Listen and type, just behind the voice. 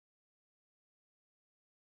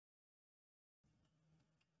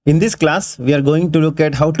In this class, we are going to look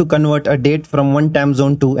at how to convert a date from one time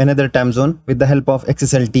zone to another time zone with the help of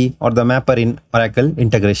XSLT or the mapper in OIC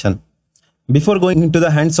Integration. Before going into the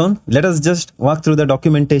hands-on, let us just walk through the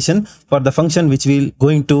documentation for the function which we're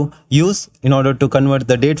going to use in order to convert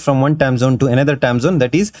the date from one time zone to another time zone,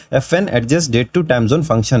 that is fnadjust-date-to-timezone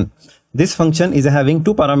function. This function is having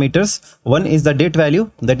two parameters. One is the date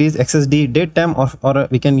value, that is XSD date time, or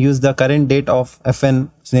we can use the current date of fn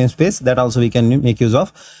namespace, that also we can make use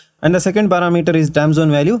of. And the second parameter is time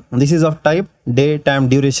zone value. This is of type day time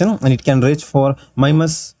duration and it can range for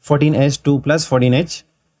 -14h to +14h.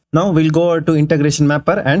 Now we'll go over to integration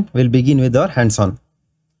mapper and we'll begin with our hands-on.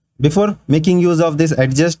 Before making use of this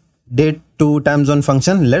adjust date to time zone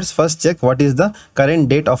function, let's first check what is the current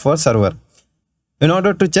date of our server. In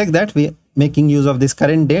order to check that, we making use of this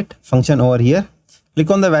current date function over here.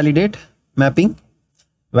 Click on the validate mapping,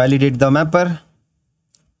 validate the mapper.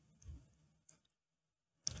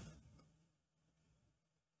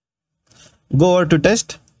 Go over to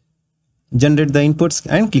test, generate the inputs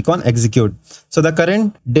and click on execute. So the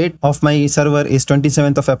current date of my server is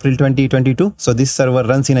 27th of April 2022. So this server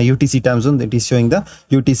runs in a UTC time zone, that is showing the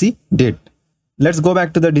UTC date. Let's go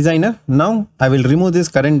back to the designer. Now I will remove this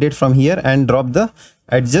current date from here and drop the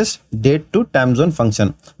adjust date to time zone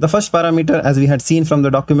function. The first parameter, as we had seen from the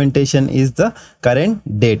documentation, is the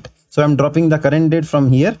current date. So I'm dropping the current date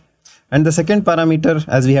from here. And the second parameter,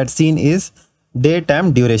 as we had seen, is day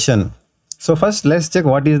time duration. So first let's check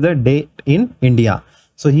what is the date in India.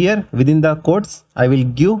 So here within the quotes, I will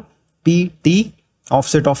give PT,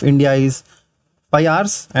 offset of India is 5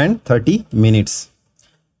 hours and 30 minutes.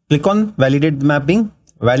 Click on validate the mapping,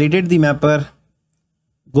 validate the mapper,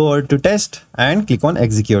 go over to test and click on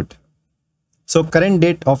execute. So current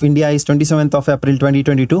date of India is 27th of April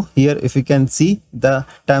 2022. Here if you can see, the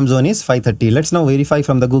time zone is 5:30. Let's now verify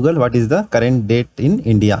from the Google what is the current date in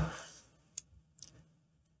India.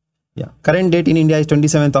 Yeah, current date in India is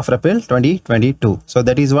 27th of April 2022. So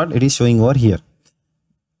that is what it is showing over here.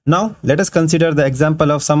 Now let us consider the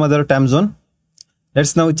example of some other time zone.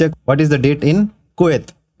 Let's now check what is the date in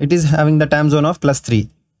Kuwait. It is having the time zone of +3.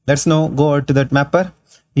 Let's now go over to that mapper.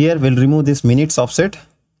 Here we'll remove this minutes offset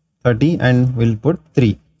 30 and we'll put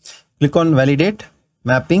 3. Click on validate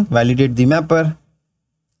mapping, validate the mapper,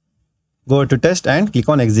 go to test and click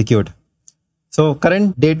on execute. So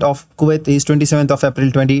current date of Kuwait is 27th of April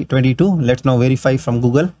 2022. Let's now verify from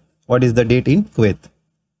Google what is the date in Kuwait.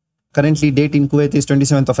 Currently date in Kuwait is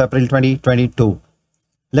 27th of April 2022.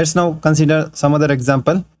 Let's now consider some other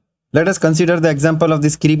example. Let us consider the example of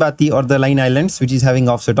this Kiribati or the Line Islands, which is having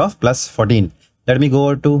offset of +14. Let me go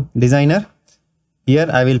over to designer. Here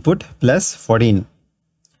I will put +14.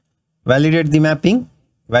 Validate the mapping,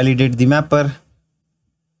 validate the mapper.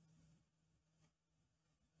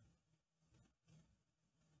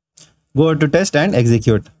 Go over to test and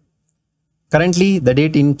execute. Currently the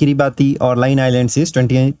date in Kiribati or Line Islands is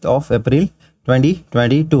 28th of April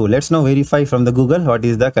 2022. Let's now verify from the Google what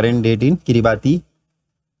is the current date in Kiribati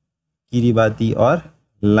or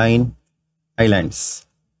Line Islands.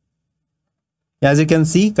 As you can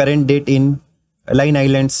see, current date in Line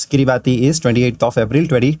Islands Kiribati is 28th of April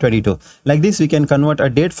 2022. Like this, we can convert a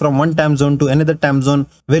date from one time zone to another time zone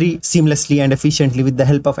very seamlessly and efficiently with the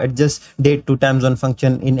help of adjust date to time zone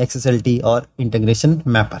function in XSLT or integration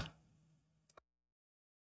mapper.